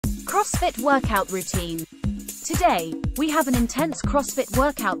CrossFit workout routine. Today, we have an intense CrossFit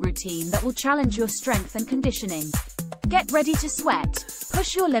workout routine that will challenge your strength and conditioning. Get ready to sweat,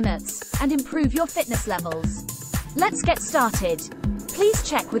 push your limits, and improve your fitness levels. Let's get started. Please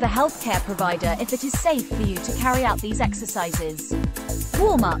check with a healthcare provider if it is safe for you to carry out these exercises.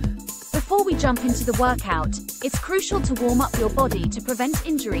 Warm up. Before we jump into the workout, it's crucial to warm up your body to prevent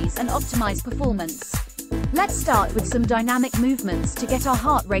injuries and optimize performance. Let's start with some dynamic movements to get our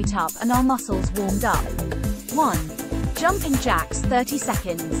heart rate up and our muscles warmed up. 1. Jumping jacks 30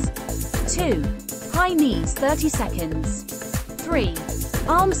 seconds. 2. High knees 30 seconds. 3.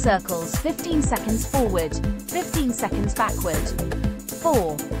 Arm circles 15 seconds forward, 15 seconds backward.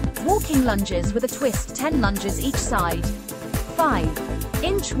 4. Walking lunges with a twist 10 lunges each side. 5.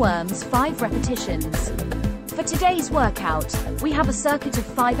 Inchworms 5 repetitions. For today's workout, we have a circuit of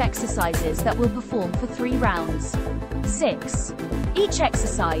 5 exercises that we'll perform for 3 rounds. 6. Each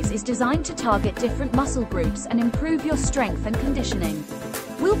exercise is designed to target different muscle groups and improve your strength and conditioning.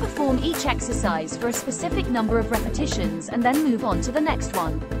 We'll perform each exercise for a specific number of repetitions and then move on to the next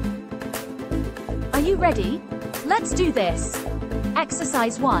one. Are you ready? Let's do this.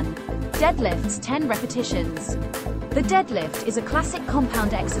 Exercise 1. Deadlifts 10 repetitions. The deadlift is a classic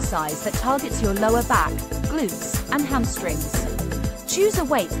compound exercise that targets your lower back, glutes, and hamstrings. Choose a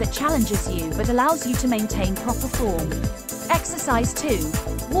weight that challenges you but allows you to maintain proper form. Exercise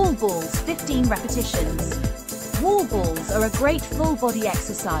 2. Wall balls 15 repetitions. Wall balls are a great full-body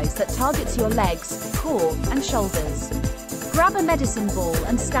exercise that targets your legs, core, and shoulders. Grab a medicine ball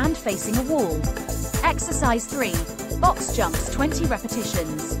and stand facing a wall. Exercise 3. Box jumps 20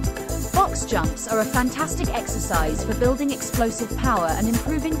 repetitions. Box jumps are a fantastic exercise for building explosive power and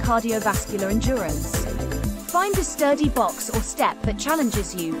improving cardiovascular endurance. Find a sturdy box or step that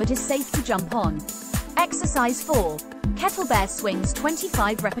challenges you but is safe to jump on. Exercise 4. Kettlebell swings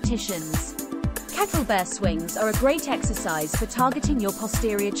 25 repetitions. Kettlebell swings are a great exercise for targeting your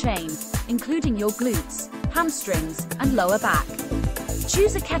posterior chain, including your glutes, hamstrings, and lower back.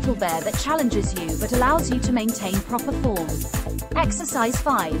 Choose a kettlebell that challenges you but allows you to maintain proper form. Exercise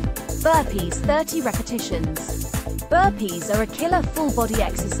 5. Burpees 30 repetitions. Burpees are a killer full-body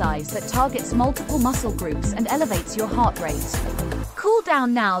exercise that targets multiple muscle groups and elevates your heart rate. Cool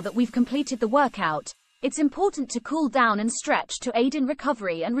down. Now that we've completed the workout, it's important to cool down and stretch to aid in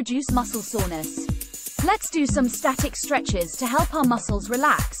recovery and reduce muscle soreness. Let's do some static stretches to help our muscles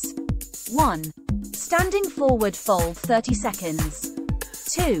relax. 1. Standing forward fold 30 seconds.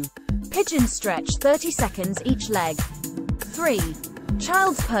 2. Pigeon stretch 30 seconds each leg. 3.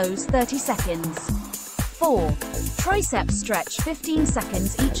 Child's pose 30 seconds. 4. Tricep stretch 15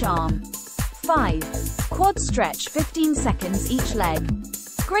 seconds each arm. 5. Quad stretch 15 seconds each leg.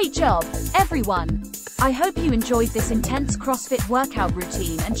 Great job, everyone! I hope you enjoyed this intense CrossFit workout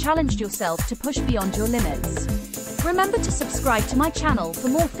routine and challenged yourself to push beyond your limits. Remember to subscribe to my channel for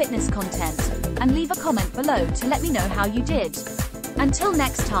more fitness content, and leave a comment below to let me know how you did. Until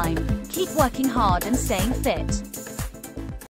next time, keep working hard and staying fit.